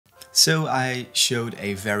So I showed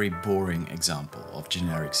a very boring example of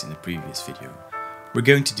generics in the previous video. We're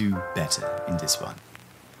going to do better in this one.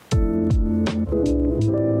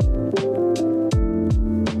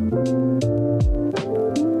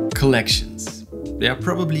 Collections. They are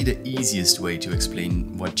probably the easiest way to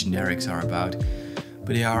explain what generics are about,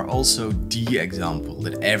 but they are also the example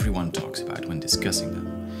that everyone talks about when discussing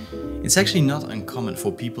them. It's actually not uncommon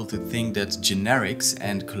for people to think that generics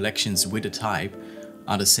and collections with a type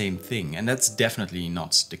are the same thing, and that's definitely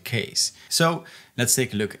not the case. So let's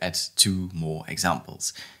take a look at two more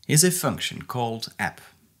examples. Here's a function called app.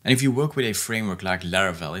 And if you work with a framework like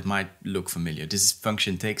Laravel, it might look familiar. This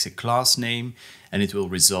function takes a class name and it will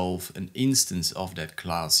resolve an instance of that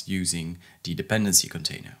class using the dependency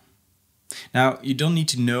container. Now, you don't need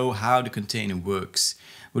to know how the container works,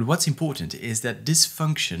 but what's important is that this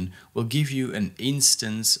function will give you an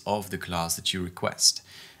instance of the class that you request.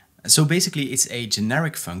 So basically it's a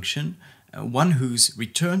generic function, one whose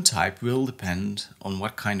return type will depend on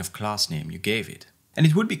what kind of class name you gave it. And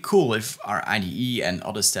it would be cool if our IDE and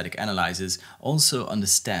other static analyzers also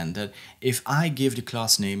understand that if I give the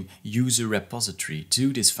class name user repository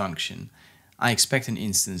to this function, I expect an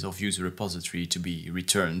instance of user repository to be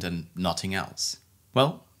returned and nothing else.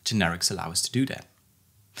 Well, generics allow us to do that.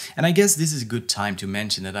 And I guess this is a good time to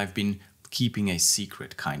mention that I've been keeping a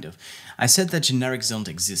secret, kind of. I said that generics don't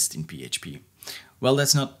exist in PHP. Well,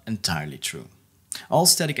 that's not entirely true. All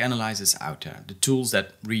static analyzers out there, the tools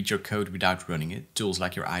that read your code without running it, tools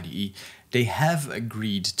like your IDE, they have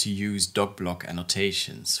agreed to use doc-block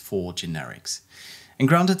annotations for generics. And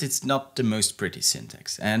granted, it's not the most pretty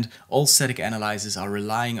syntax, and all static analyzers are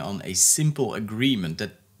relying on a simple agreement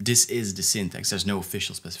that this is the syntax, there's no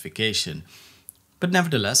official specification. But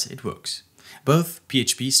nevertheless, it works. Both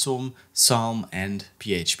PHP Storm, Psalm and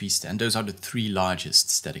PHP Stan, those are the three largest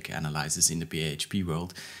static analyzers in the PHP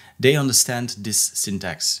world, they understand this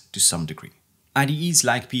syntax to some degree. IDEs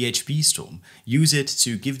like PHP Storm use it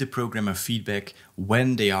to give the programmer feedback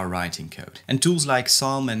when they are writing code. And tools like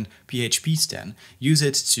Psalm and PHP Stan use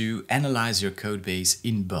it to analyze your code base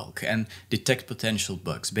in bulk and detect potential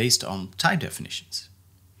bugs based on type definitions.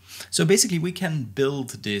 So basically we can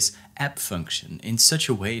build this app function in such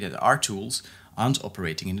a way that our tools aren't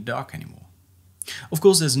operating in the dark anymore. Of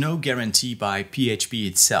course, there's no guarantee by PHP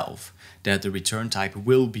itself that the return type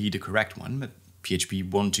will be the correct one, but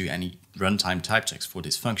PHP won't do any runtime type checks for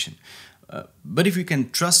this function. But if we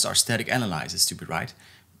can trust our static analyzers to be right,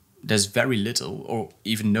 there's very little or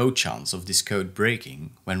even no chance of this code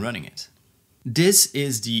breaking when running it. This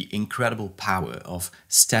is the incredible power of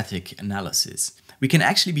static analysis. We can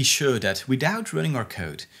actually be sure that without running our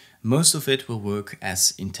code, most of it will work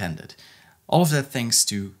as intended. All of that thanks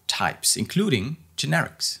to types, including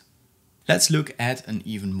generics. Let's look at an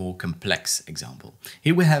even more complex example.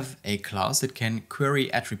 Here we have a class that can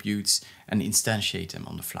query attributes and instantiate them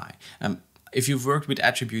on the fly. If you've worked with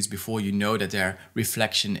attributes before, you know that their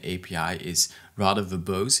reflection API is rather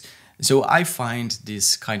verbose. So I find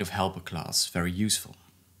this kind of helper class very useful.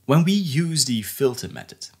 When we use the filter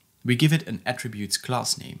method, we give it an attributes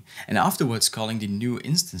class name, and afterwards calling the new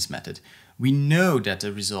instance method, we know that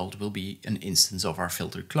the result will be an instance of our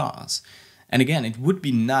filter class. And again, it would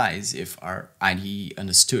be nice if our IDE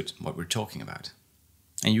understood what we're talking about.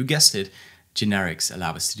 And you guessed it, generics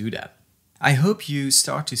allow us to do that. I hope you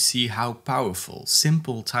start to see how powerful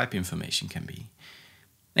simple type information can be.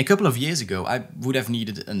 A couple of years ago, I would have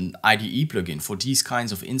needed an IDE plugin for these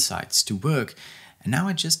kinds of insights to work, and now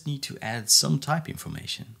I just need to add some type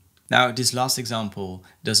information. Now, this last example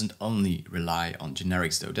doesn't only rely on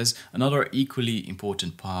generics though. There's another equally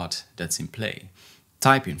important part that's in play.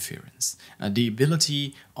 Type inference. The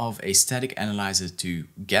ability of a static analyzer to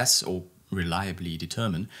guess or reliably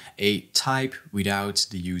determine a type without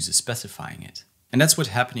the user specifying it. And that's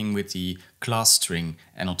what's happening with the class string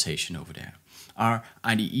annotation over there. Our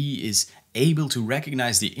IDE is able to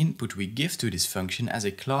recognize the input we give to this function as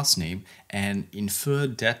a class name and infer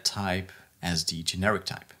that type as the generic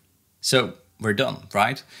type. So we're done,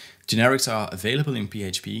 right? Generics are available in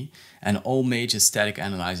PHP and all major static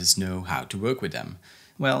analyzers know how to work with them.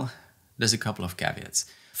 Well, there's a couple of caveats.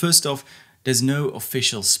 First off, there's no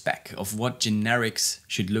official spec of what generics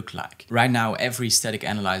should look like. Right now, every static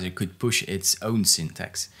analyzer could push its own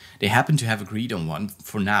syntax. They happen to have agreed on one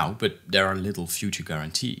for now, but there are little future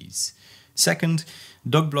guarantees. Second,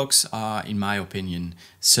 doc blocks are, in my opinion,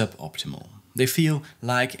 suboptimal. They feel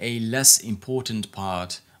like a less important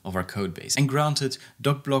part of our codebase. And granted,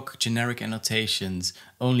 doc-block generic annotations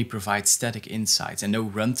only provide static insights and no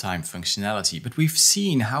runtime functionality, but we've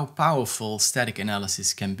seen how powerful static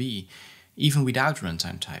analysis can be, even without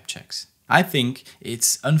runtime type checks. I think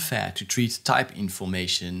it's unfair to treat type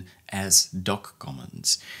information as doc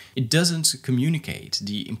comments. It doesn't communicate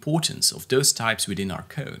the importance of those types within our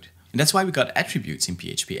code. And that's why we got attributes in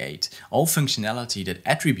PHP 8. All functionality that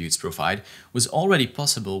attributes provide was already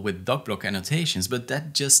possible with doc block annotations, but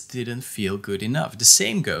that just didn't feel good enough. The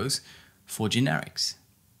same goes for generics.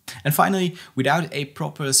 And finally, without a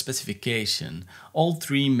proper specification, all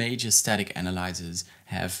three major static analyzers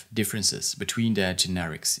have differences between their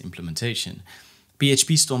generics implementation,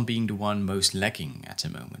 PHP Storm being the one most lacking at the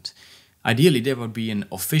moment. Ideally, there would be an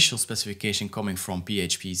official specification coming from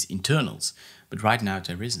PHP's internals, but right now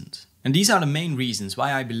there isn't. And these are the main reasons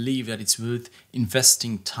why I believe that it's worth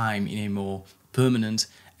investing time in a more permanent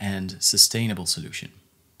and sustainable solution.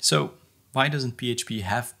 So, why doesn't PHP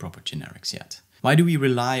have proper generics yet? Why do we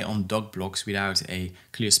rely on doc blocks without a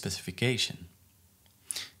clear specification?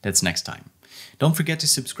 That's next time. Don't forget to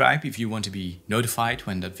subscribe if you want to be notified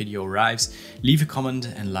when that video arrives. Leave a comment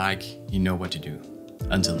and like, you know what to do.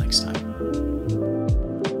 Until next time.